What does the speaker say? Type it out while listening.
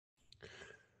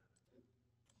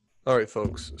All right,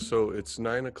 folks. So it's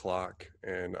 9 o'clock,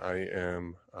 and I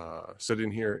am sitting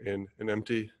here in an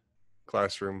empty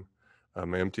classroom,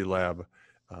 my empty lab,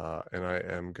 and I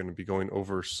am going to be going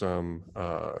over some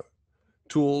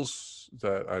tools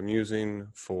that I'm using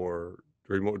for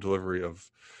remote delivery of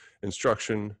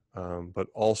instruction, but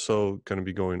also going to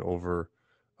be going over.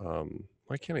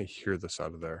 Why can't I hear this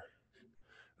out of there?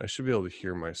 I should be able to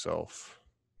hear myself.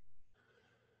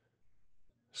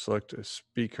 Select a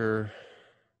speaker.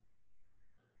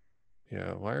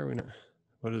 Yeah, why are we not?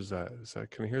 What is that?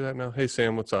 Can I hear that now? Hey,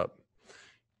 Sam, what's up?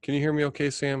 Can you hear me okay,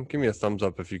 Sam? Give me a thumbs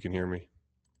up if you can hear me.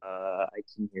 I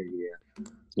can hear you. Can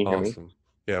you hear me? Awesome.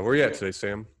 Yeah, where you at today,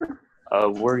 Sam?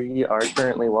 We are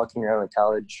currently walking around the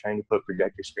college trying to put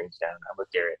projector screens down. I'm with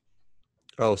Garrett.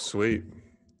 Oh, sweet.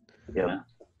 Yeah.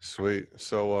 Sweet.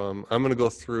 So I'm going to go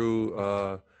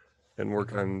through and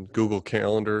work on Google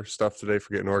Calendar stuff today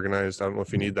for getting organized. I don't know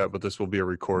if you need that, but this will be a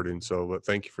recording. So but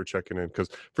thank you for checking in, because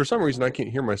for some reason I can't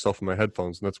hear myself in my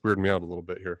headphones, and that's weirding me out a little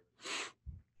bit here.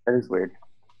 That is weird.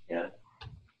 Yeah.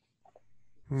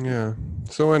 Yeah.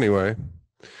 So anyway.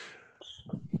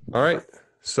 All right.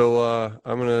 So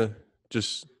I'm going to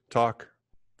just talk.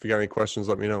 If you got any questions,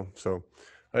 let me know. So,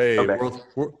 hey,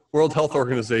 Okay. World Health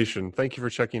Organization, thank you for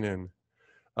checking in.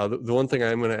 The one thing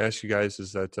I'm going to ask you guys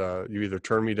is that you either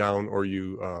turn me down or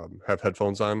you have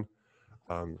headphones on,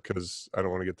 because I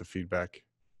don't want to get the feedback.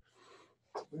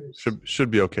 Should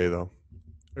be okay though,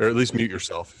 or at least mute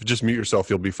yourself. If you just mute yourself,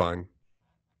 you'll be fine.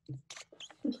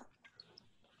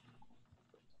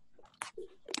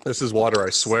 This is water,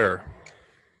 I swear.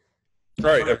 All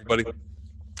right, everybody.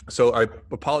 So I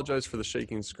apologize for the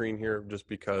shaking screen here, just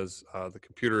because the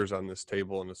computer is on this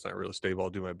table and it's not really stable. I'll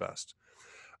do my best.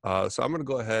 So I'm going to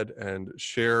go ahead and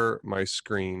share my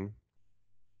screen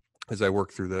as I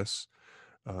work through this.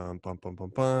 I'm going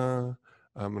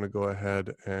to go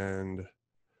ahead and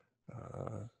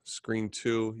screen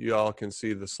 2. You all can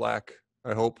see the Slack,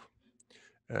 I hope.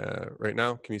 Right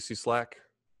now, can you see Slack?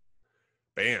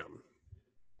 Bam.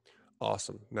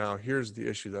 Awesome. Now, here's the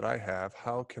issue that I have.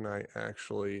 How can I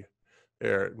actually,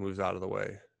 there, it moves out of the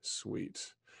way.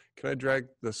 Sweet. Can I drag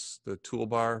the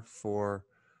toolbar for,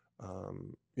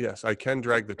 yes, I can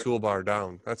drag the toolbar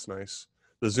down. That's nice.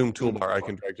 The Zoom toolbar I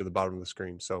can drag to the bottom of the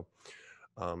screen. So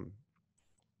I'm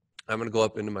going to go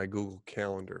up into my Google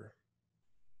Calendar.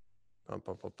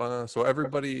 So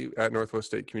everybody at Northwest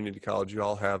State Community College, you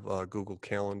all have a Google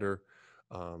Calendar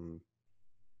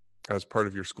as part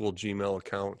of your school Gmail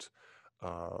account.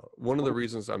 One of the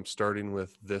reasons I'm starting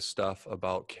with this stuff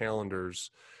about calendars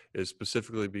is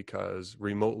specifically because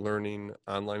remote learning,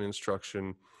 online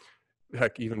instruction,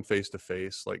 heck, even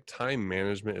face-to-face, like time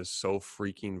management is so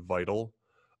freaking vital,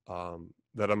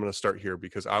 that I'm going to start here,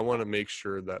 because I want to make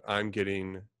sure that I'm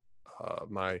getting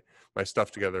my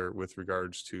stuff together with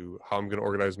regards to how I'm going to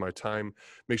organize my time,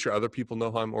 make sure other people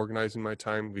know how I'm organizing my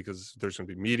time, because there's going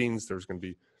to be meetings, there's going to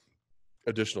be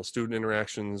additional student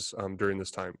interactions during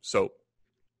this time. So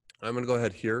I'm going to go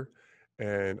ahead here,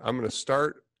 and I'm going to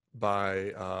start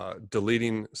by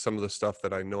deleting some of the stuff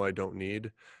that I know I don't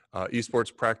need.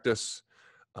 Esports practice,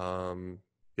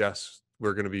 yes,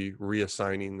 we're going to be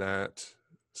reassigning that.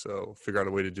 So figure out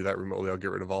a way to do that remotely. I'll get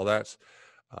rid of all that.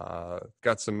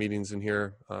 Got some meetings in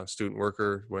here, student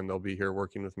worker, when they'll be here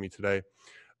working with me today.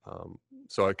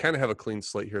 So I kind of have a clean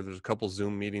slate here. There's a couple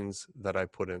Zoom meetings that I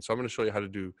put in. So I'm going to show you how to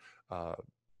do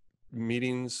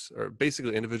meetings, or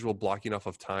basically individual blocking off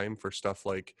of time for stuff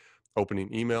like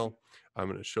opening email. I'm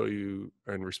going to show you,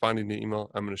 and responding to email.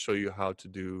 I'm going to show you how to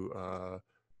do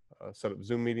set up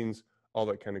Zoom meetings, all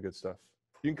that kind of good stuff.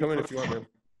 You can come in if you want, man.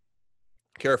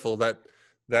 Careful, that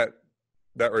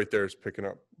right there is picking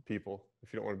up people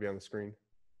if you don't want to be on the screen.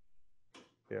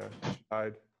 Yeah,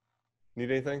 hide.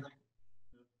 Need anything?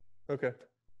 Okay.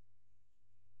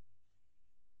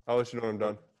 I'll let you know when I'm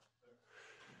done.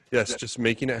 Yes, just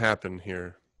making it happen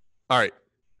here. All right.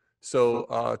 So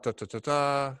I'm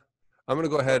going to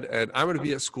go ahead, and I'm going to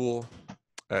be at school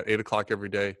at 8 o'clock every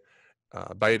day,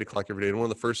 by 8 o'clock every day. And one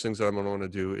of the first things that I'm going to want to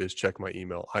do is check my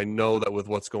email. I know that with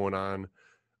what's going on,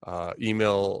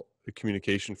 email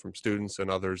communication from students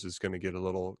and others is going to get a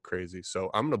little crazy. So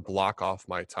I'm going to block off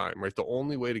my time, right? The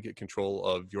only way to get control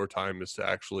of your time is to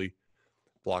actually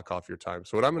block off your time.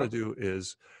 So what I'm going to do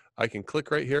is I can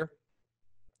click right here,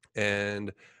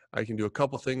 and I can do a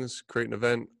couple things, create an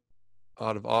event,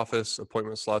 out of office,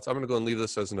 appointment slots. I'm going to go and leave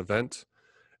this as an event,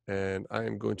 and I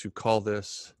am going to call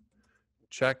this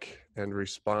check and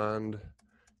respond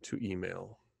to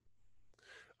email.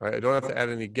 All right, I don't have to add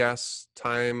any guests,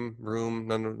 time, room,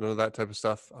 none of that type of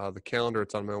stuff. The calendar,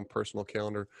 it's on my own personal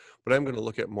calendar, but I'm going to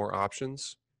look at more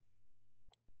options.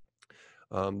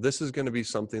 This is going to be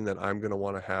something that I'm going to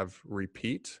want to have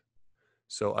repeat.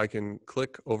 So I can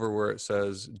click over where it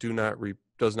says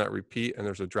does not repeat, and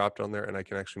there's a drop down there, and I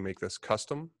can actually make this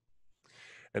custom.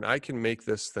 And I can make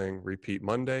this thing repeat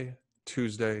Monday,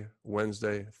 Tuesday,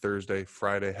 Wednesday, Thursday,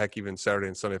 Friday, heck, even Saturday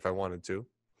and Sunday if I wanted to.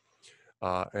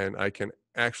 And I can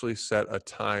actually set a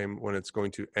time when it's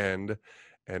going to end.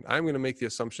 And I'm going to make the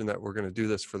assumption that we're going to do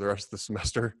this for the rest of the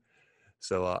semester.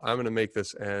 So I'm going to make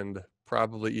this end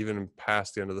probably even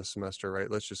past the end of the semester, right?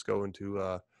 Let's just go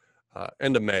into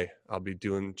end of May. I'll be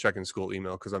checking school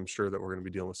email because I'm sure that we're going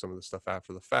to be dealing with some of the stuff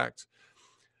after the fact.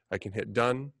 I can hit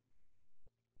done.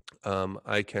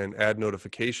 I can add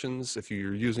notifications. If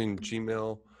you're using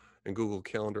Gmail and Google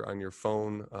Calendar on your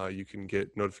phone, you can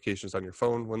get notifications on your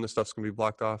phone when the stuff's going to be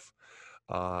blocked off.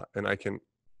 And I can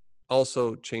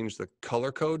also change the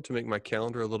color code to make my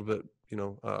calendar a little bit,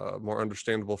 more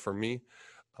understandable for me.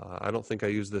 I don't think I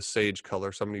use this sage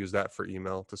color, so I'm going to use that for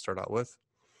email to start out with.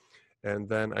 And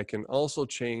then I can also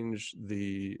change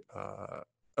the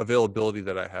availability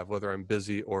that I have, whether I'm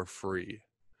busy or free.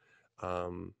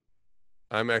 I'm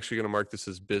actually going to mark this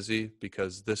as busy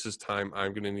because this is time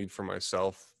I'm going to need for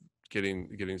myself,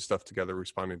 getting stuff together,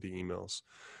 responding to emails.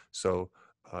 So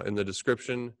in the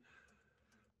description,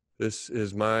 this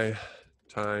is my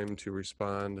time to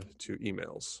respond to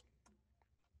emails.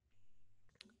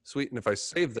 Sweet. And if I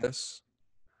save this,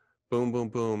 boom, boom,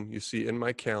 boom, you see in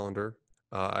my calendar,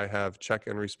 I have check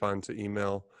and respond to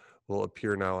email will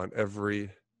appear now on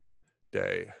every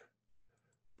day.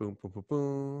 Boom, boom, boom,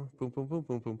 boom, boom, boom, boom,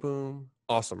 boom, boom, boom.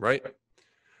 Awesome, right?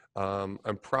 I'm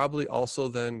probably also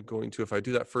then going to, if I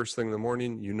do that first thing in the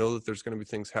morning, that there's going to be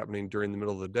things happening during the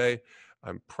middle of the day.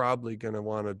 I'm probably going to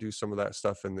want to do some of that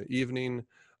stuff in the evening,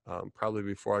 probably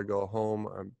before I go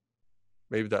home.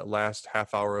 Maybe that last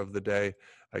half hour of the day,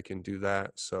 I can do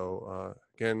that. So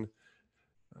again,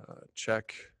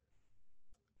 check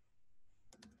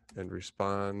and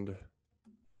respond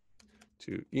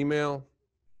to email,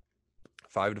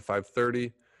 5 to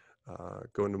 5:30.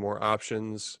 Go into more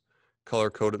options, color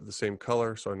code it the same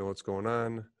color so I know what's going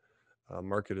on.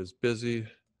 Mark it as busy,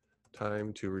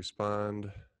 time to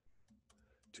respond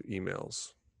to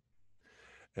emails.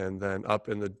 And then up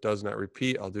in the does not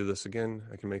repeat, I'll do this again.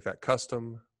 I can make that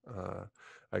custom.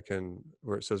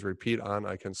 Where it says repeat on,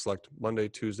 I can select Monday,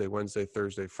 Tuesday, Wednesday,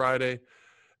 Thursday, Friday,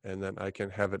 and then I can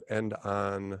have it end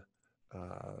on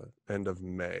end of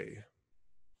May.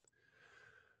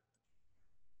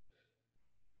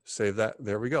 Save that.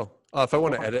 There we go. If I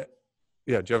want to edit,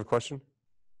 yeah, do you have a question?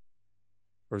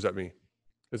 Or is that me?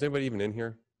 Is anybody even in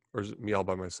here? Or is it me all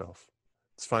by myself?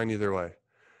 It's fine either way.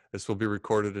 This will be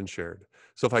recorded and shared.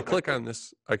 So if I click on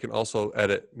this, I can also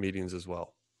edit meetings as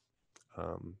well.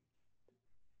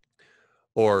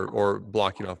 Or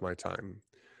blocking off my time.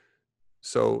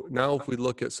 So now if we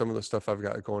look at some of the stuff I've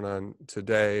got going on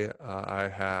today,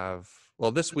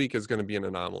 this week is going to be an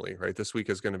anomaly, right? This week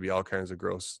is going to be all kinds of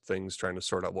gross things trying to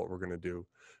sort out what we're going to do.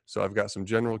 So I've got some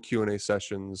general Q&A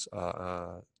sessions,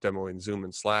 demoing Zoom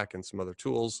and Slack and some other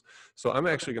tools. So I'm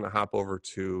actually going to hop over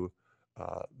to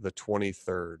the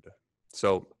 23rd.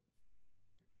 So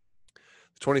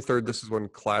the 23rd, this is when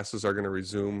classes are going to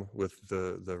resume with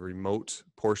the remote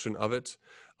portion of it.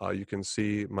 You can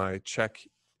see my check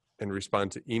and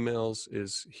respond to emails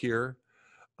is here.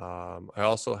 I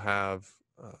also have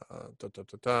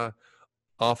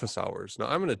office hours. Now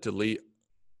I'm going to delete,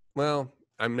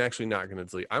 I'm actually not going to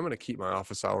delete. I'm going to keep my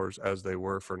office hours as they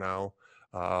were for now.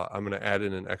 I'm going to add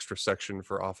in an extra section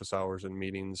for office hours and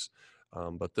meetings.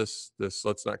 But this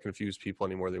let's not confuse people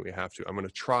any more than we have to. I'm going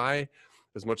to try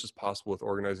as much as possible with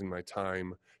organizing my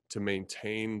time to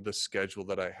maintain the schedule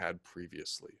that I had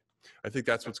previously. I think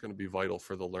that's what's going to be vital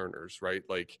for the learners, right?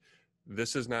 Like,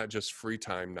 this is not just free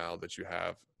time now that you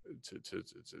have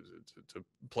to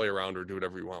play around or do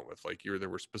whatever you want with. Like, there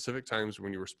were specific times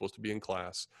when you were supposed to be in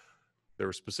class. There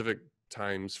were specific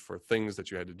times for things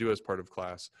that you had to do as part of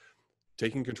class.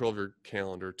 Taking control of your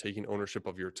calendar, taking ownership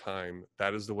of your time,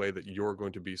 that is the way that you're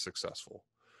going to be successful.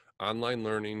 Online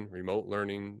learning, remote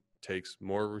learning takes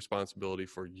more responsibility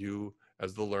for you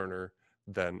as the learner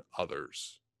than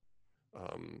others.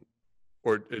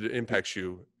 Or it impacts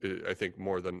you, I think,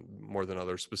 more than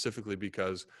others, specifically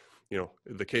because,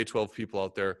 the K-12 people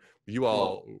out there, you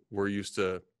all were used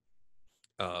to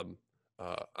on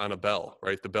a bell,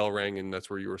 right? The bell rang and that's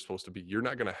where you were supposed to be. You're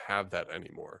not going to have that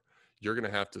anymore. You're going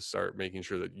to have to start making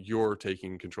sure that you're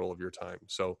taking control of your time.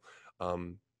 So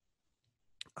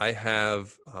I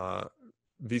have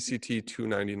VCT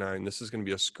 299. This is going to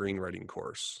be a screenwriting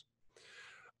course.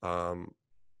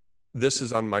 This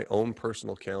is on my own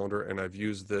personal calendar, and I've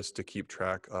used this to keep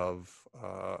track of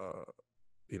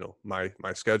my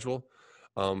schedule.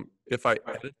 If I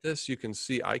edit this, you can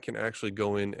see I can actually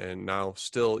go in and now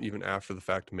still, even after the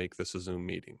fact, make this a Zoom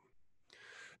meeting.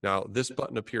 Now, this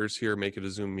button appears here, make it a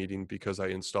Zoom meeting, because I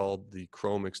installed the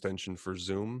Chrome extension for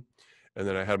Zoom, and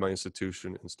then I had my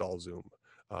institution install Zoom.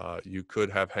 You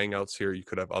could have Hangouts here. You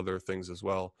could have other things as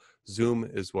well. Zoom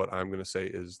is what I'm going to say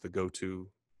is the go-to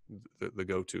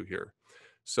here.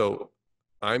 So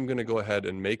I'm going to go ahead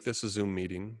and make this a Zoom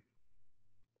meeting.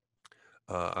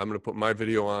 I'm going to put my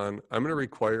video on. I'm going to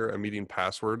require a meeting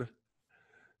password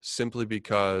simply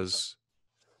because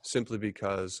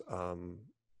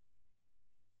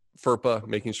FERPA,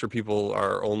 making sure people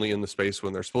are only in the space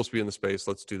when they're supposed to be in the space.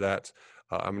 Let's do that.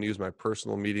 I'm going to use my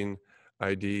personal meeting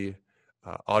ID.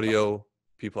 Audio,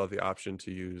 people have the option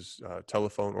to use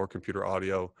telephone or computer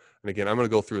audio. And again, I'm going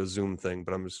to go through a Zoom thing,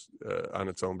 but I'm just on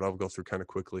its own, but I'll go through kind of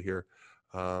quickly here.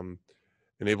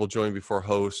 Enable join before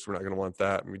host. We're not going to want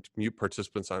that. Mute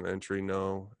participants on entry.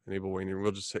 No. Enable waiting.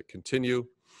 We'll just hit continue.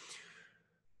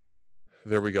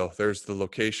 There we go. There's the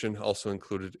location also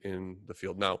included in the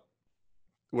field. Now,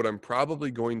 what I'm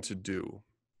probably going to do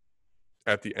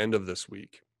at the end of this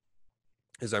week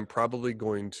is I'm probably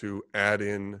going to add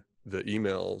in the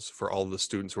emails for all of the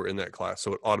students who are in that class,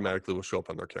 so it automatically will show up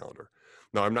on their calendar.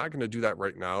 Now, I'm not going to do that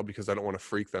right now because I don't want to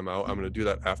freak them out. I'm going to do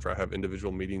that after I have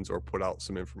individual meetings or put out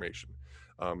some information.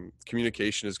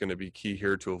 Communication is going to be key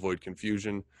here to avoid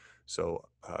confusion. So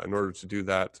in order to do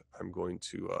that, I'm going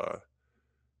to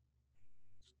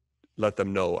let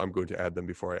them know I'm going to add them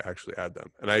before I actually add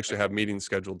them. And I actually have meetings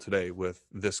scheduled today with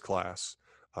this class.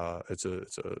 It's a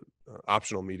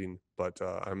optional meeting, but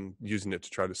I'm using it to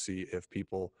try to see if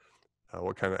people,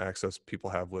 what kind of access people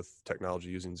have with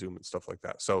technology using Zoom and stuff like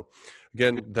that. So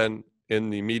again, then in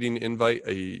the meeting invite,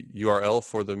 a URL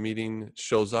for the meeting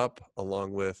shows up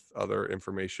along with other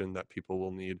information that people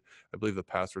will need. I believe the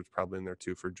password's probably in there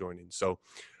too for joining. So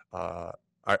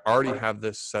I already have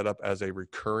this set up as a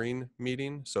recurring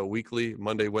meeting. So weekly,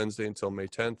 Monday, Wednesday until May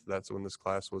 10th. That's when this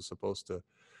class was supposed to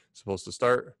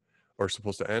start or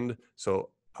supposed to end. So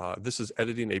this is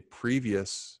editing a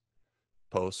previous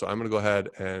post. So I'm going to go ahead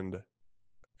and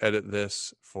edit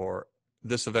this for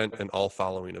this event and all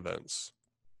following events.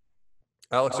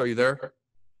 Alex, are you there?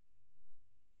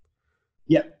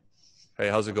 Yep. Hey,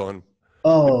 how's it going?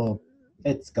 Oh,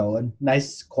 it's going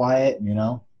nice, quiet,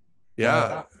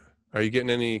 Yeah. Are you getting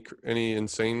any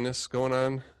insaneness going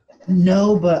on?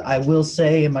 No, but I will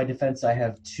say in my defense, I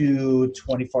have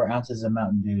 24 ounces of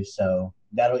Mountain Dew, so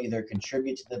that'll either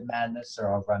contribute to the madness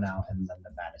or I'll run out and then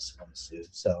the madness will ensue.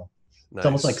 So Nice. It's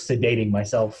almost like sedating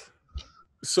myself.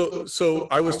 So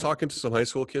I was talking to some high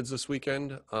school kids this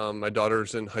weekend. My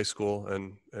daughter's in high school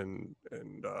and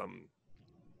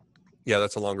yeah,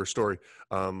 that's a longer story.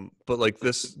 But like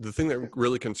the thing that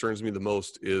really concerns me the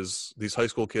most is these high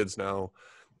school kids now,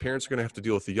 parents are going to have to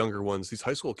deal with the younger ones. These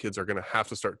high school kids are going to have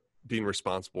to start being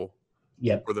responsible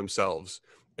for themselves.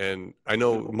 And I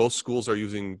know most schools are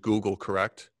using Google,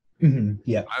 correct? Mm-hmm.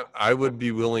 Yeah. I would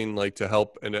be willing to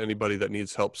help, and anybody that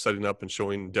needs help setting up and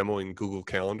demoing Google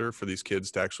Calendar for these kids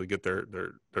to actually get their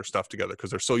stuff together, because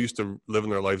they're so used to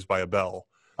living their lives by a bell.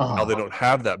 Now they don't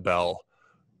have that bell.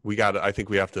 I think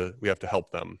we have to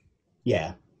help them.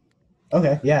 Yeah.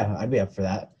 Okay. Yeah, I'd be up for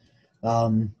that.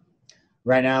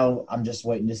 Right now, I'm just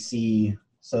waiting to see.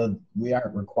 So we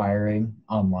aren't requiring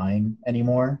online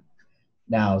anymore.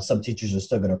 Now, some teachers are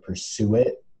still going to pursue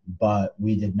it, but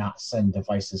we did not send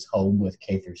devices home with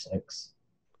K through 6.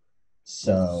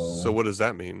 So what does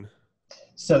that mean?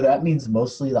 So that means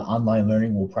mostly the online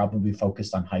learning will probably be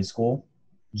focused on high school.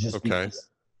 Because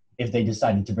if they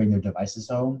decided to bring their devices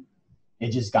home, it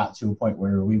just got to a point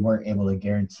where we weren't able to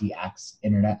guarantee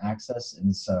internet access.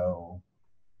 And so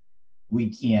we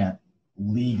can't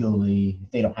legally,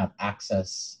 if they don't have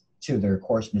access to their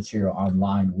course material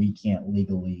online, we can't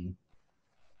legally,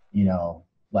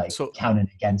 count it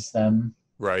against them.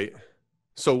 Right.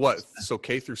 So what? So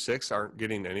K through 6 aren't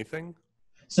getting anything?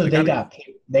 So they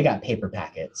got paper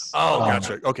packets. Oh,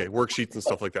 gotcha. Okay, worksheets and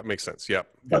stuff like that makes sense. Yep.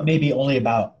 But maybe only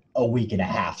about a week and a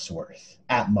half's worth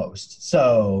at most.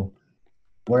 So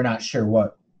we're not sure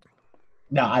what.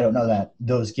 Now, I don't know that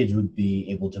those kids would be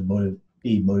able to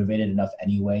be motivated enough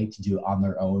anyway to do it on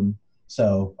their own.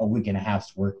 So a week and a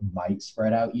half's work might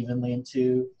spread out evenly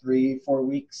into 3-4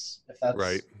 weeks if that's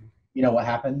right. What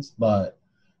happens. But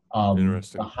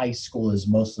the high school is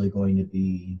mostly going to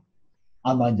be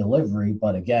online delivery.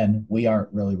 But again, we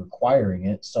aren't really requiring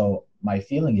it. So my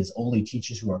feeling is only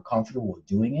teachers who are comfortable with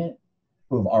doing it,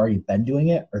 who have already been doing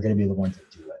it, are going to be the ones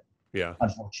that do it. Yeah.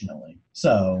 Unfortunately.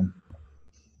 So.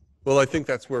 Well, I think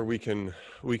that's where we can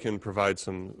provide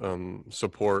some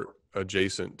support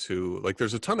adjacent to, like,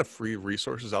 there's a ton of free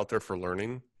resources out there for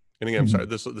learning. And again, I'm sorry,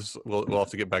 this we'll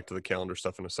have to get back to the calendar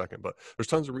stuff in a second, but there's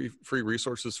tons of free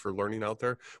resources for learning out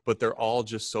there, but they're all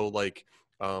just so like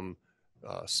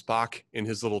Spock in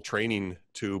his little training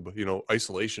tube,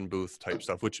 isolation booth type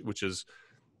stuff, which is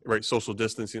right. Social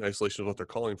distancing, isolation is what they're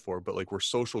calling for, but like we're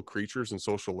social creatures and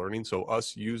social learning. So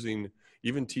us using,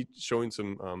 even showing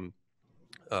some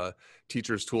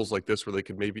teachers tools like this where they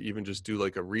could maybe even just do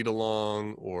like a read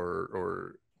along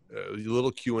or a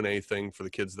little Q&A thing for the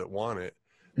kids that want it,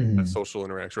 that social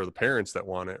interaction, or the parents that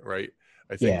want it, right?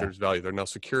 I think there's value there. Now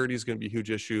security is going to be a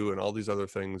huge issue and all these other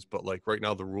things, but like right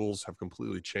now the rules have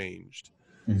completely changed.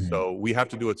 So we have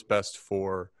to do what's best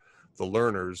for the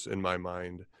learners in my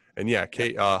mind. And yeah,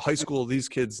 high school, these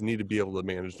kids need to be able to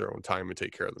manage their own time and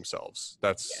take care of themselves.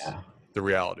 That's the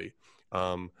reality.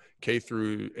 K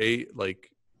through 8, like,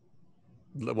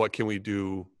 what can we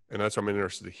do? And that's what I'm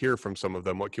interested to hear from some of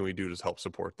them. What can we do to help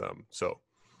support them? So,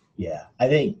 yeah, I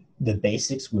think the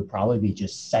basics would probably be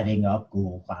just setting up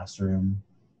Google Classroom.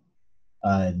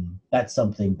 That's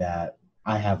something that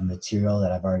I have material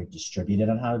that I've already distributed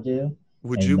on how to do.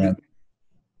 Would you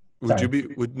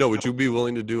be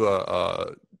willing to do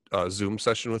a Zoom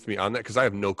session with me on that? Because I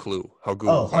have no clue how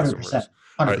Google Classroom works. 100%.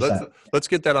 All right, let's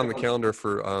get that on the calendar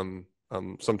for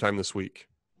sometime this week.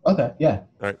 Okay. Yeah.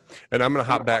 All right. And I'm going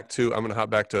to hop back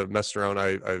to messing around.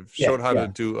 I've showed how to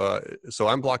do, so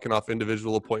I'm blocking off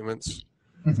individual appointments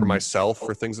for myself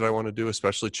for things that I want to do,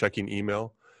 especially checking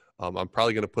email. I'm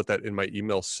probably going to put that in my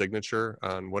email signature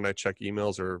on when I check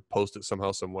emails or post it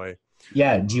somehow, some way.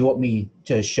 Yeah. Do you want me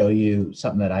to show you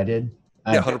something that I did?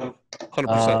 Yeah.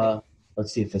 100%.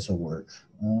 Let's see if this will work.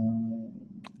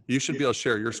 You should be able to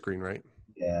share your screen, right?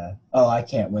 Yeah. Oh, I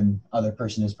can't when other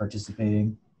person is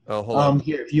participating. Oh, hold on.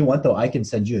 Here, if you want though, I can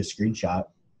send you a screenshot.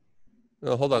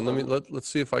 Oh, hold on. Let's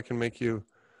see if I can make you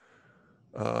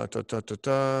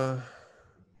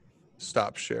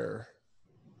stop share.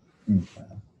 Okay.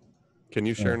 Can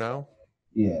you share now?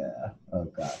 Yeah. Oh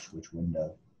gosh, which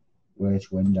window? All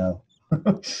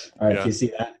right, can you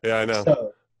see that? Yeah, I know.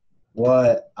 So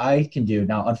what I can do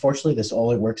now, unfortunately, this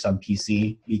only works on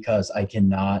PC because I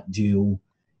cannot do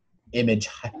image.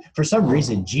 For some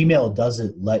reason, Gmail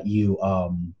doesn't let you,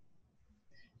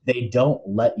 they don't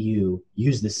let you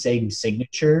use the same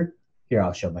signature. Here,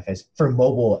 I'll show my face for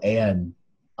mobile and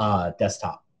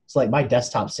desktop. So like my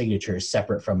desktop signature is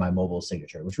separate from my mobile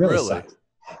signature, which really sucks.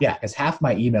 Yeah, because half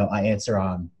my email I answer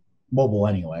on mobile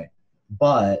anyway.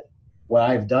 But what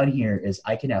I've done here is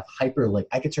I can have hyperlink.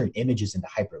 I can turn images into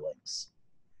hyperlinks.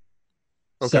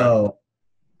 Okay. So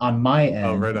on my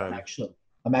end,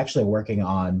 I'm actually working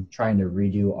on trying to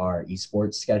redo our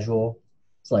esports schedule.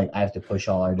 It's like I have to push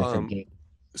all our different games.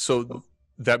 So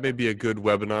that may be a good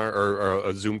webinar or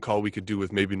a Zoom call we could do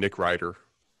with maybe Nick Ryder.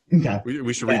 Okay.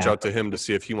 We should reach out to him to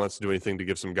see if he wants to do anything to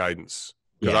give some guidance.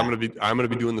 Because I'm gonna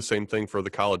be doing the same thing for the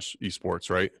college esports,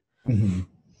 right? Mm-hmm.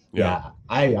 Yeah.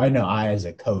 I know I as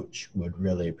a coach would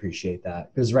really appreciate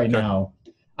that because now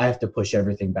I have to push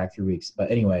everything back 3 weeks. But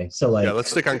anyway, so like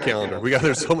let's stick on calendar.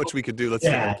 There's so much we could do. Let's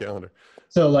stick on calendar.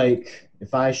 So like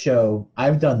if I show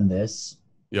I've done this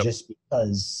just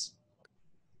because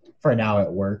for now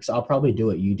it works. I'll probably do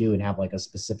what you do and have like a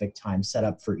specific time set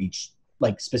up for each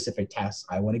like specific tasks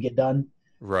I want to get done.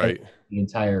 Right. The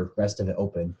entire rest of it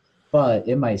open. But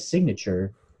in my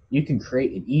signature, you can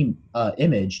create an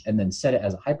image and then set it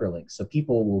as a hyperlink. So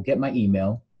people will get my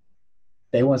email.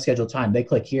 They want to schedule time. They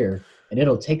click here, and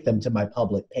it'll take them to my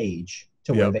public page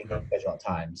to where they can schedule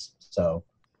times. So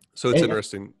it's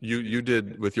interesting. You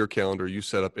did with your calendar. You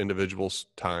set up individual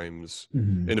times,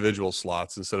 individual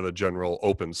slots instead of a general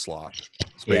open slot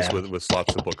space with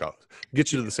slots to book out.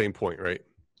 Get you to the same point, right?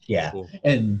 Yeah. Cool.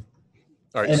 And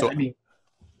all right. So I mean,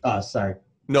 sorry.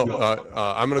 No,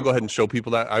 I'm going to go ahead and show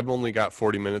people that. I've only got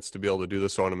 40 minutes to be able to do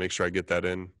this, so I want to make sure I get that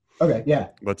in. Okay, yeah.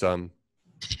 But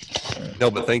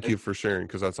but thank you for sharing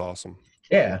because that's awesome.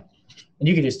 Yeah, and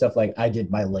you can do stuff like I did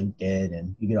my LinkedIn,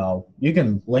 and you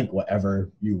can link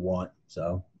whatever you want.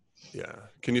 So yeah,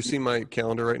 can you see my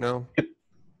calendar right now?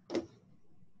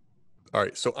 All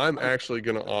right, so I'm actually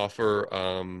going to offer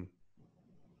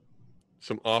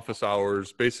some office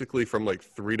hours, basically from like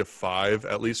 3 to 5,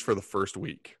 at least for the first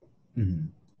week. Mm-hmm.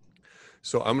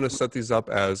 So I'm going to set these up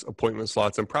as appointment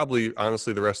slots and probably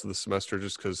honestly the rest of the semester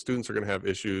just because students are going to have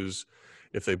issues.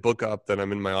 If they book up, then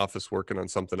I'm in my office working on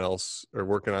something else or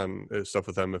working on stuff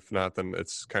with them. If not, then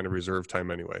it's kind of reserved time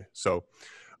anyway. So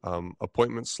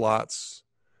appointment slots,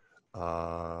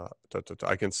 I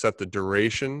can set the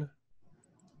duration.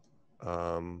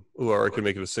 Or I can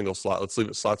make it a single slot. Let's leave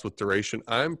it slots with duration.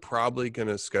 I'm probably going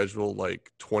to schedule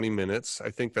like 20 minutes. I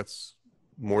think that's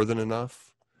more than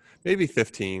enough. Maybe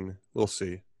 15. We'll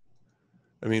see.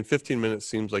 I mean, 15 minutes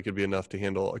seems like it'd be enough to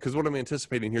handle, because what I'm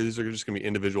anticipating here, these are just going to be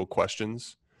individual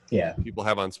questions Yeah. people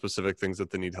have on specific things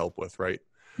that they need help with, right?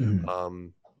 Mm-hmm.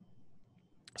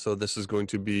 So this is going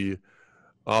to be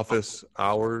office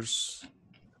hours,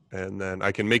 and then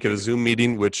I can make it a Zoom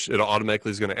meeting, which it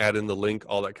automatically is going to add in the link,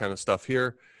 all that kind of stuff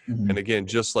here. Mm-hmm. And again,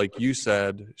 just like you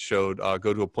said, showed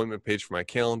go to appointment page for my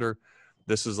calendar.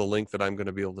 This is a link that I'm going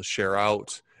to be able to share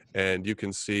out, and you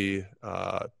can see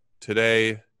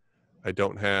today I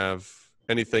don't have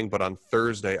anything, but on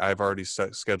Thursday I've already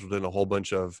scheduled in a whole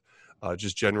bunch of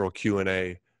just general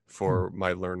Q&A for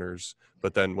my learners.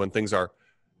 But then when things are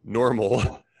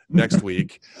normal next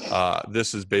week,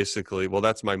 this is basically, well,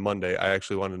 that's my Monday. I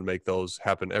actually wanted to make those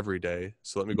happen every day.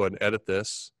 So let me go ahead and edit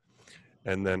this.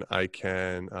 And then I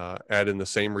can add in the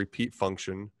same repeat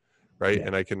function, right? Yeah.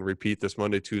 And I can repeat this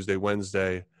Monday, Tuesday,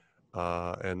 Wednesday,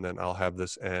 and then I'll have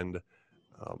this end.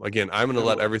 Again, I'm going to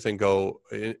let everything go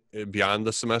beyond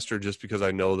the semester just because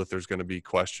I know that there's going to be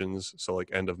questions. So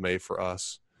like end of May for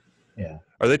us. Yeah.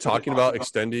 Are they talking about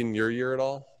extending your year at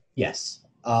all? Yes.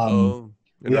 We already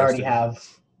Interesting.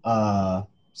 have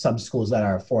some schools that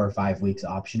are 4 or 5 weeks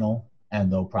optional,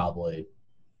 and they'll probably,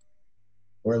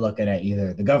 we're looking at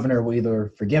either the governor will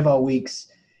either forgive all weeks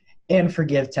and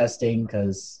forgive testing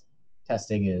because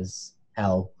testing is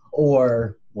hell,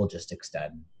 or we'll just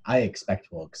extend. I expect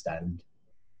we'll extend.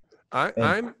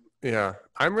 I'm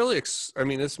really, I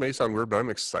mean, this may sound weird, but I'm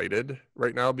excited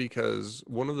right now because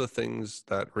one of the things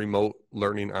that remote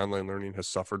learning, online learning has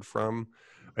suffered from,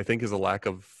 I think, is a lack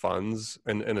of funds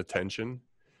and attention.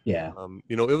 Yeah.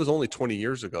 You know, it was only 20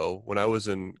 years ago when I was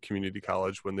in community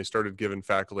college when they started giving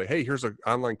faculty, hey, here's an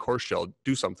online course shell,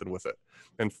 do something with it.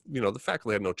 And, you know, the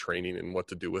faculty had no training in what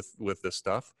to do with this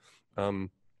stuff.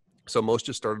 So most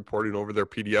just started porting over their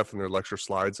PDF and their lecture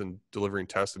slides and delivering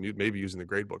tests and maybe using the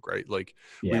gradebook, right? Like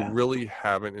we really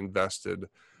haven't invested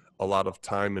a lot of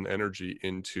time and energy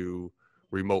into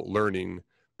remote learning,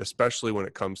 especially when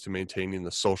it comes to maintaining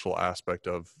the social aspect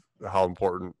of how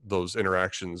important those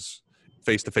interactions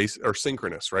face-to-face or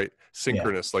synchronous, right?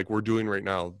 Synchronous, like we're doing right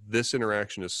now. This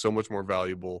interaction is so much more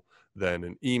valuable than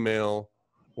an email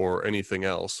or anything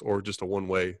else, or just a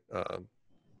one-way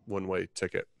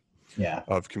ticket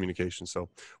of communication. So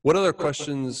what other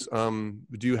questions do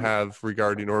you have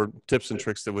regarding, or tips and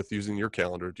tricks that with using your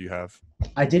calendar do you have?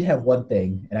 I did have one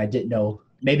thing, and I didn't know,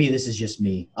 maybe this is just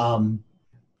me.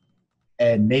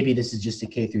 And maybe this is just a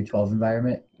K through 12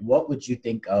 environment. What would you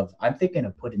think of, I'm thinking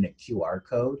of putting a QR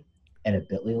code and a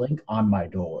Bitly link on my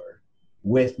door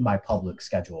with my public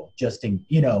schedule, just in,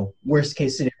 you know, worst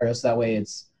case scenario. So that way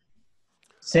it's,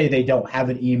 say they don't have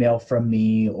an email from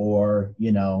me, or,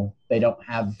 you know, they don't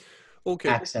have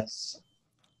access.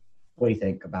 What do you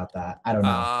think about that? I don't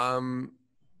know.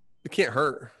 It can't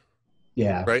hurt.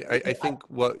 Yeah. Right. I think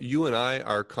what you and I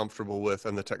are comfortable with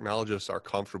and the technologists are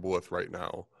comfortable with right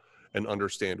now and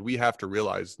understand, we have to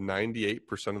realize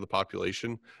 98% of the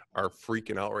population are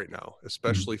freaking out right now,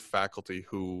 especially faculty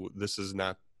who this has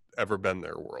not ever been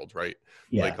their world, right?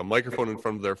 Yeah. Like a microphone in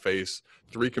front of their face,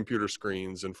 3 computer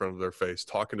screens in front of their face,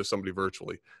 talking to somebody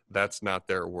virtually. That's not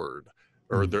their word,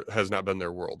 or there has not been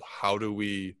their world. How do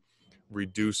we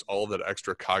reduce all of that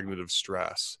extra cognitive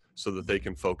stress so that they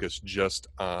can focus just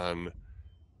on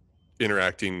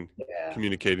interacting,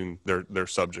 communicating their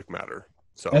subject matter?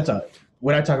 So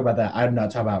when I talk about that, I'm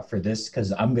not talking about for this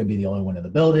because I'm going to be the only one in the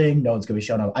building. No one's going to be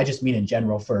showing up. I just mean in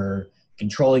general for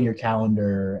controlling your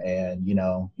calendar and, you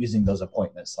know, using those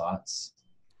appointment slots.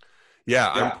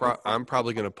 Yeah, I'm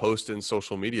probably going to post in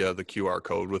social media the QR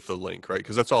code with the link, right?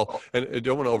 Because that's all. And I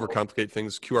don't want to overcomplicate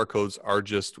things. QR codes are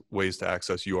just ways to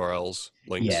access URLs,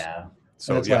 links. Yeah.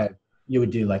 So that's why you would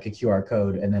do like a QR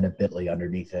code and then a Bitly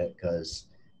underneath it, because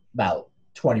about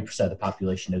 20% of the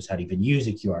population knows how to even use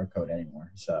a QR code anymore.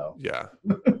 So yeah.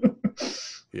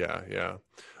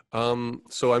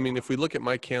 So I mean, if we look at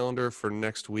my calendar for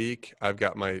next week, I've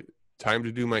got my time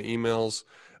to do my emails.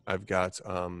 I've got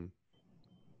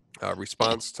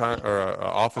response time or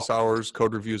office hours,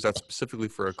 code reviews. That's specifically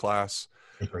for a class.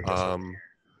 CIS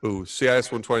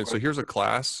 120. So here's a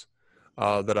class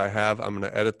that I have. I'm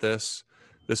going to edit this.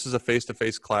 This is a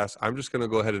face-to-face class. I'm just going to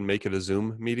go ahead and make it a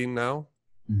Zoom meeting now.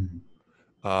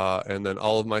 And then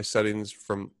all of my settings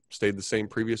stayed the same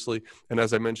previously. And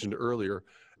as I mentioned earlier,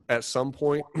 at some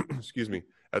point,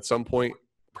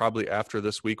 probably after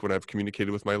this week, when I've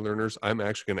communicated with my learners, I'm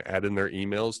actually going to add in their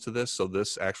emails to this. So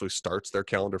this actually starts their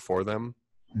calendar for them.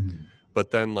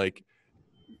 But then like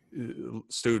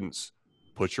students,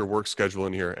 put your work schedule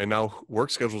in here. And now work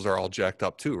schedules are all jacked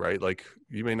up too, right? Like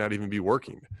you may not even be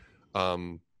working.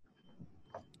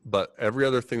 But every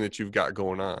other thing that you've got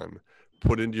going on,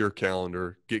 put into your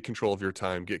calendar, get control of your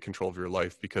time, get control of your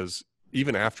life, because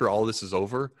even after all this is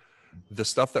over, the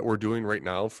stuff that we're doing right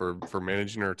now for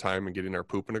managing our time and getting our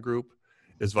poop in a group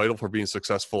is vital for being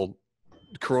successful.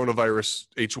 Coronavirus,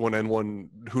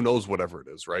 H1N1, who knows, whatever it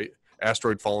is, right?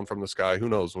 Asteroid falling from the sky, who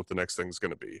knows what the next thing's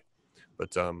going to be.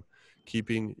 But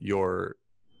keeping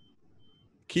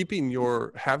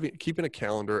a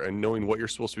calendar and knowing what you're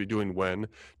supposed to be doing when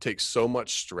takes so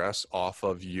much stress off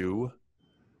of you,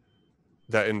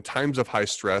 that in times of high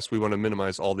stress, we want to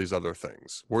minimize all these other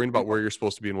things. Worrying about where you're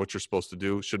supposed to be and what you're supposed to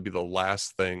do should be the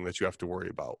last thing that you have to worry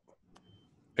about.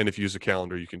 And if you use a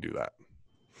calendar, you can do that.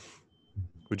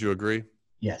 Would you agree?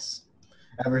 Yes.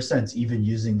 Ever since even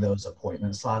using those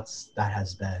appointment slots, that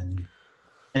has been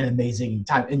an amazing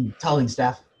time in telling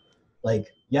staff,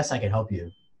 like, yes, I can help you.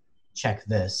 Check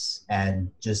this and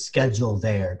just schedule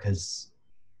there, because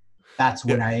that's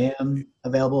when I am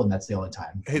available, and that's the only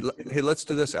time. Hey, let's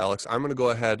do this, Alex. I'm going to go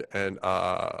ahead and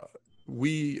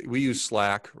we use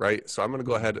Slack, right? So I'm going to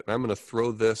go ahead and I'm going to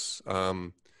throw this.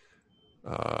 Is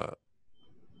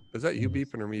that you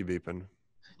beeping or me beeping?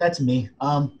 That's me.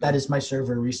 That is my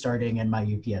server restarting and my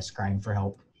UPS crying for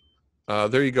help.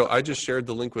 There you go. I just shared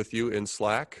the link with you in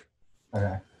Slack.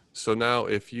 Okay. So now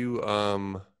if you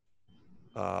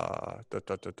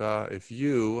if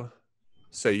you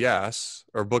say yes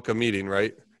or book a meeting,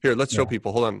 right? Here, let's show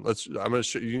people. Hold on. I'm going to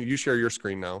show you share your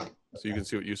screen now so you can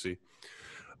see what you see.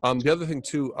 The other thing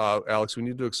too, Alex, we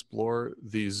need to explore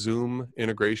the Zoom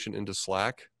integration into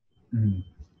Slack. Mm-hmm.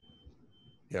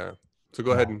 Yeah. So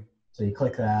go ahead and. So you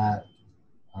click that,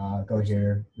 go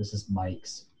here. This is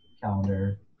Mike's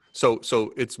calendar. So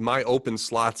it's my open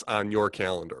slots on your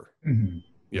calendar. Mm-hmm.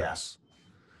 Yes. Yeah.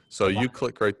 So you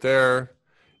click right there.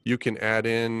 You can add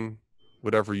in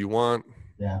whatever you want.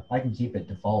 Yeah, I can keep it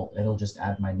default. It'll just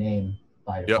add my name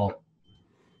by default.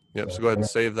 Yep. So go ahead and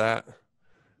save that.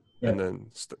 Yep. And then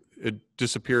it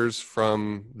disappears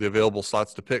from the available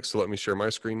slots to pick. So let me share my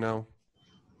screen now.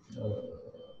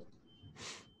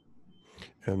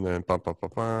 And then,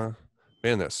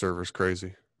 man, that server's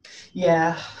crazy.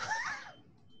 Yeah.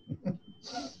 And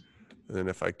then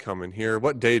if I come in here,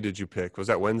 what day did you pick? Was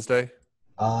that Wednesday?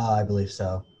 I believe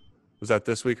so. Was that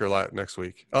this week or next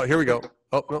week? Oh, here we go.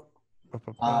 Oh, no.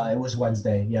 It was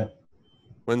Wednesday. Yep.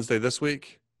 Wednesday this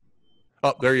week?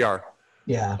 Oh, there you are.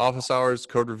 Yeah. Office hours,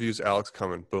 code reviews, Alex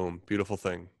coming. Boom. Beautiful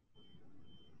thing.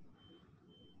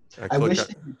 I wish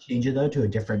they could change it, though, to a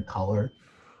different color.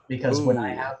 Because when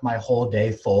I have my whole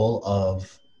day full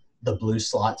of the blue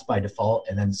slots by default,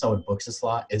 and then someone books a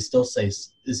slot, it still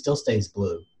stays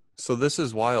blue. So this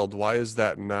is wild. Why is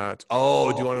that not?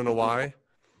 Oh, do you want to know why?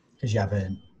 Because you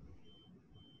haven't.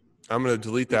 I'm going to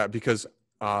delete that because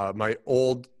my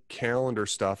old calendar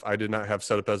stuff I did not have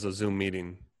set up as a Zoom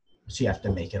meeting. So you have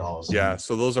to make it all Zoom. Yeah.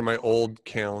 So those are my old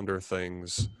calendar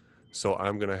things. So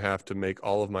I'm going to have to make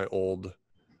all of my old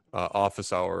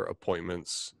office hour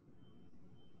appointments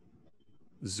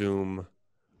Zoom,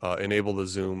 enable the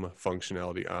Zoom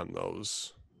functionality on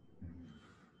those.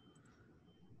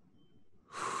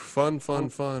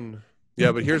 Fun.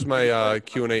 Yeah, but here's my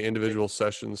Q&A individual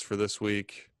sessions for this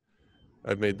week.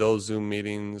 I've made those Zoom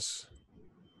meetings.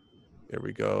 There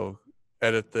we go.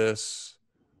 Edit this,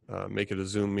 make it a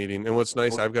Zoom meeting. And what's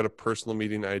nice, I've got a personal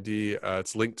meeting ID.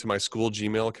 It's linked to my school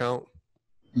Gmail account.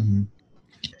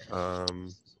 Mm-hmm.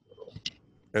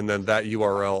 And then that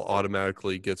URL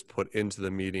automatically gets put into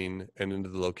the meeting and into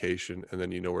the location, and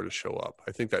then you know where to show up.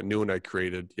 I think that new one I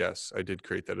created, yes, I did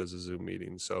create that as a Zoom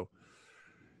meeting. So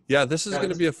yeah, this is going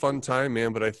to be a fun time,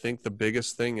 man. But I think the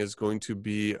biggest thing is going to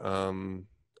be,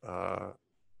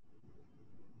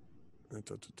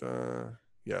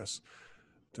 yes.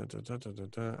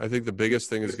 I think the biggest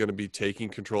thing is going to be taking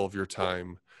control of your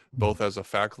time, both as a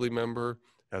faculty member,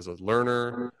 as a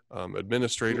learner,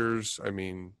 administrators. I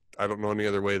mean, I don't know any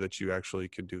other way that you actually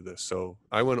could do this. So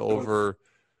I went over,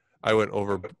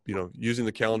 using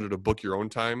the calendar to book your own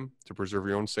time to preserve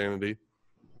your own sanity.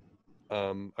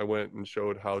 I went and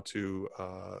showed how to,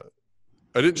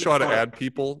 I didn't show how to add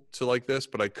people to like this,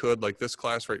 but I could, like this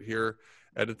class right here,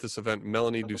 edit this event.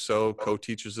 Melanie Dussault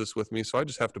co-teaches this with me. So I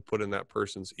just have to put in that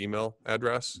person's email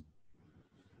address,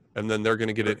 and then they're going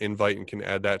to get an invite and can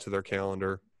add that to their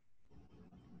calendar.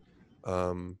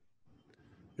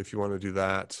 If you want to do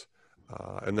that.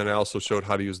 And then I also showed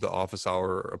how to use the office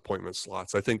hour appointment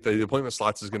slots. I think the appointment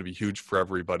slots is going to be huge for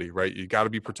everybody, right? You got to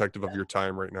be protective of your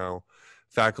time right now.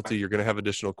 Faculty, you're going to have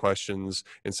additional questions.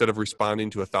 Instead of responding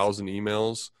to 1,000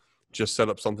 emails, just set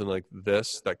up something like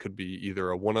this that could be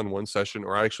either a one-on-one session,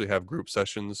 or I actually have group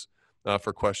sessions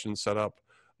for questions set up.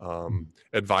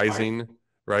 Advising,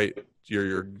 right?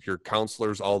 Your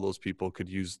counselors, all those people could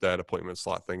use that appointment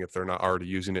slot thing if they're not already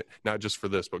using it, not just for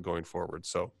this, but going forward.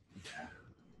 So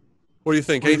what do you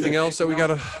think? Anything else that we got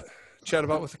to chat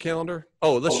about with the calendar?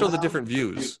 Oh, let's show the different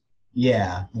views.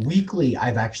 Yeah, weekly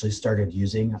I've actually started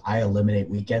using. I eliminate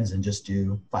weekends and just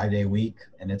do 5-day week,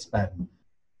 and it's been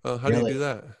How do you do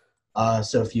that?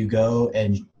 So if you go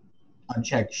and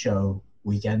uncheck show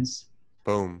weekends,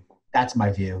 Boom. that's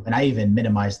my view. And I even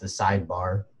minimize the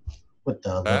sidebar with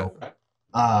the little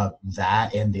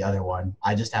that and the other one.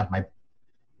 I just have my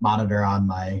monitor on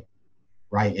my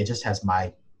right. It just has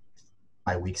my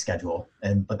week schedule,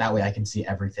 but that way I can see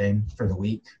everything for the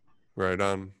week. Right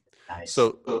on. Nice.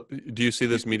 So do you see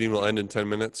this meeting will end in 10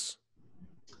 minutes?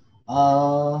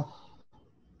 On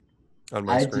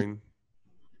my screen.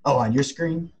 On your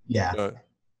screen? Yeah.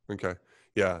 Okay.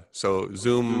 Yeah. So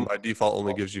Zoom by default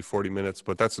only gives you 40 minutes,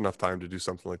 but that's enough time to do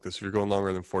something like this. If you're going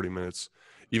longer than 40 minutes,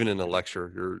 even in a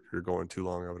lecture, you're going too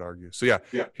long, I would argue. So yeah.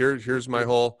 Here's my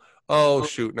whole, oh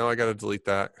shoot, now I got to delete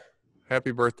that.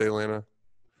 Happy birthday, Lana.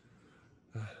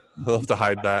 I'll have to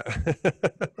hide that.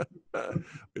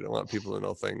 We don't want people to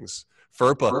know things.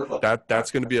 FERPA,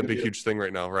 that's going to be a big, huge thing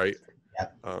right now, right?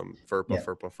 Yep.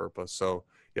 FERPA. So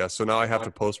yeah, so now I have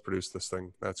to post-produce this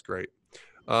thing. That's great.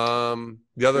 The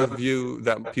other view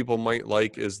that people might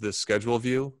like is this schedule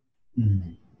view,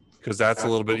 because that's a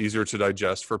little bit easier to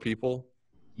digest for people.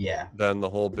 Yeah. Than the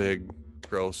whole big,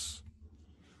 gross.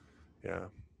 Yeah.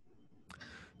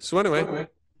 So anyway,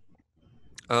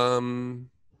 I'm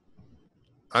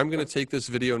going to take this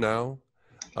video now.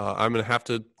 I'm going to have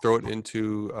to throw it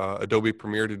into Adobe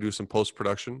Premiere to do some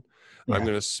post-production. Yeah. I'm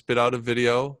going to spit out a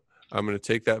video. I'm going to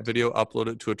take that video, upload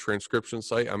it to a transcription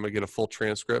site. I'm going to get a full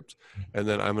transcript, and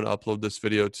then I'm going to upload this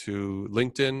video to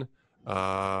LinkedIn.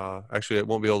 Actually, I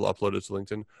won't be able to upload it to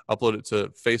LinkedIn. Upload it to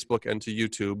Facebook and to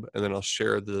YouTube, and then I'll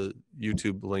share the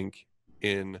YouTube link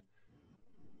in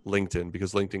LinkedIn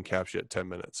because LinkedIn caps you at 10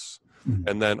 minutes.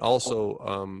 And then also,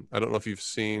 I don't know if you've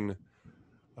seen,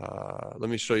 let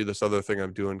me show you this other thing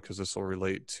I'm doing because this will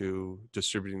relate to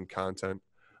distributing content.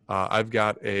 I've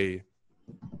got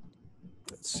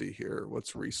let's see here,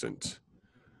 what's recent.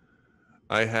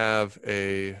 I have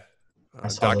a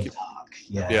document.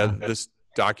 This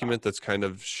document that's kind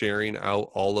of sharing out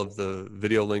all of the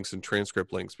video links and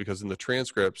transcript links, because in the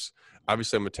transcripts,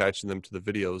 obviously I'm attaching them to the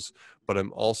videos, but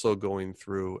I'm also going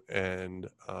through and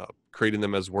creating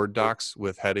them as Word docs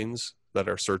with headings that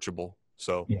are searchable.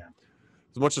 So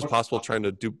as much as possible, trying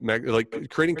to do, like,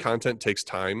 creating content takes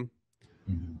time.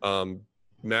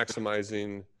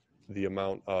 Maximizing the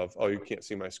amount of, oh, you can't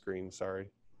see my screen. Sorry.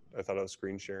 I thought I was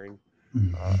screen sharing.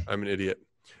 I'm an idiot.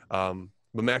 But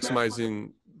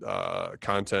maximizing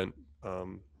content,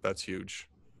 that's huge.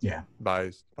 Yeah.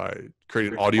 By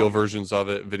creating audio versions of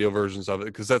it, video versions of it,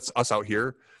 because that's us out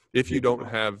here. If you don't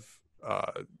have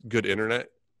good internet,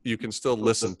 you can still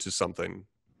listen to something.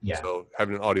 Yeah. So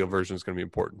having an audio version is going to be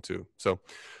important too. So, all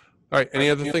right. Any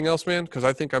other thing else, man? Because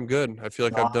I think I'm good. I feel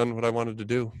like I've done what I wanted to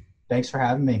do. Thanks for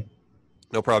having me.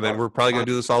 No problem, man. We're probably going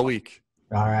to do this all week.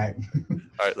 All right. All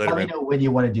right, later, Let man. me know when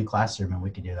you want to do classroom, and we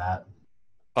can do that.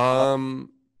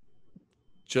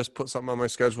 Just put something on my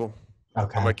schedule.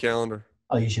 Okay. On my calendar.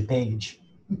 I'll use your page.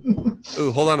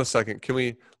 Ooh, hold on a second. Can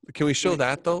we show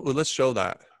that though? Well, let's show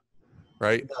that.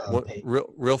 Right?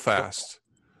 Real fast,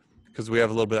 because we have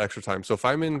a little bit extra time. So if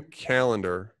I'm in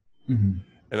calendar and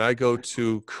I go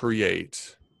to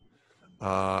create,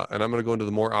 and I'm going to go into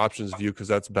the more options view because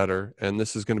that's better. And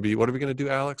this is going to be, what are we going to do,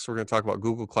 Alex? We're going to talk about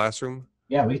Google Classroom.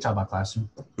 Yeah, we can talk about Classroom.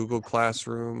 Google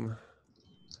Classroom.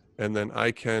 And then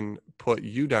I can put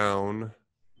you down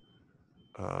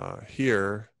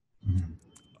here.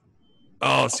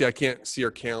 Oh, see, I can't see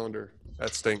our calendar.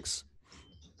 That stinks.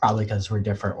 Probably because we're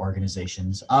different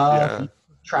organizations. Yeah.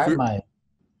 Try my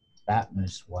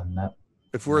Batmus one.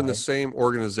 If we're in the same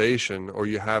organization or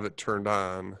you have it turned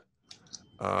on,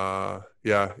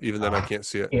 yeah, even then I can't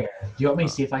see it. Here. Do you want me to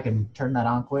see if I can turn that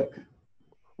on quick?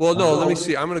 Well, no, let me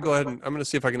see. I'm going to go ahead and I'm going to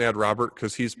see if I can add Robert,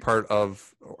 because he's part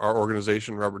of our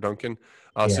organization, Robert Duncan.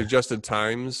 Suggested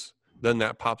times, then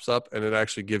that pops up and it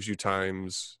actually gives you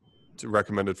times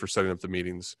recommended for setting up the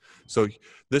meetings. So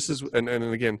this is, and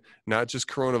again, not just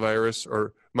coronavirus,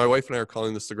 or my wife and I are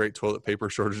calling this the great toilet paper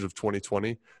shortage of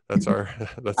 2020. That's our,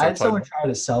 I had someone try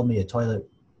to sell me a toilet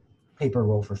paper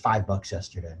roll for $5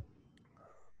 yesterday.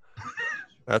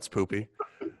 That's poopy.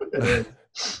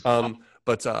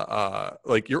 But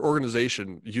like your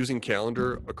organization using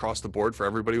calendar across the board for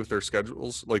everybody with their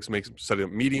schedules, like makes setting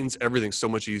up meetings, everything so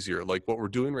much easier. Like what we're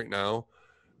doing right now,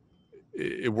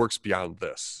 it works beyond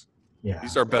this. Yeah.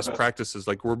 These are best practices.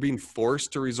 Like we're being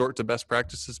forced to resort to best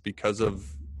practices because of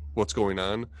what's going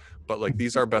on, but like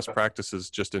these are best practices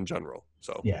just in general.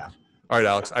 So, Yeah. All right,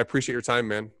 Alex, I appreciate your time,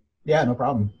 man. Yeah, no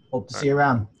problem. Hope to see you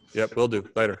around. Yep, will do.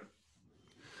 Later.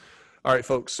 All right,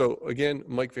 folks. So again,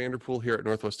 Mike Vanderpool here at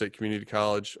Northwest State Community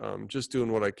College, just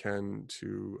doing what I can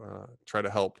to try to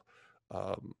help.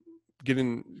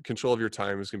 Getting control of your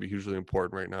time is going to be hugely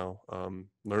important right now.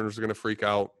 Learners are going to freak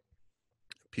out.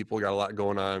 People got a lot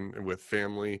going on with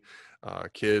family,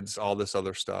 kids, all this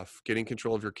other stuff. Getting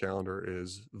control of your calendar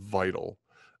is vital.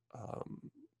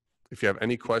 If you have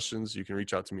any questions, you can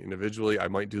reach out to me individually. I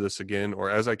might do this again, or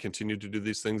as I continue to do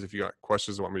these things, if you got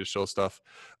questions and want me to show stuff,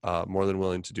 more than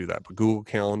willing to do that. But Google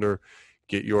Calendar,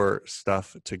 get your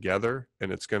stuff together, and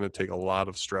it's going to take a lot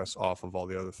of stress off of all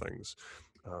the other things.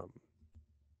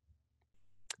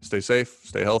 Stay safe,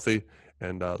 stay healthy,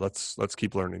 and let's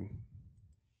keep learning.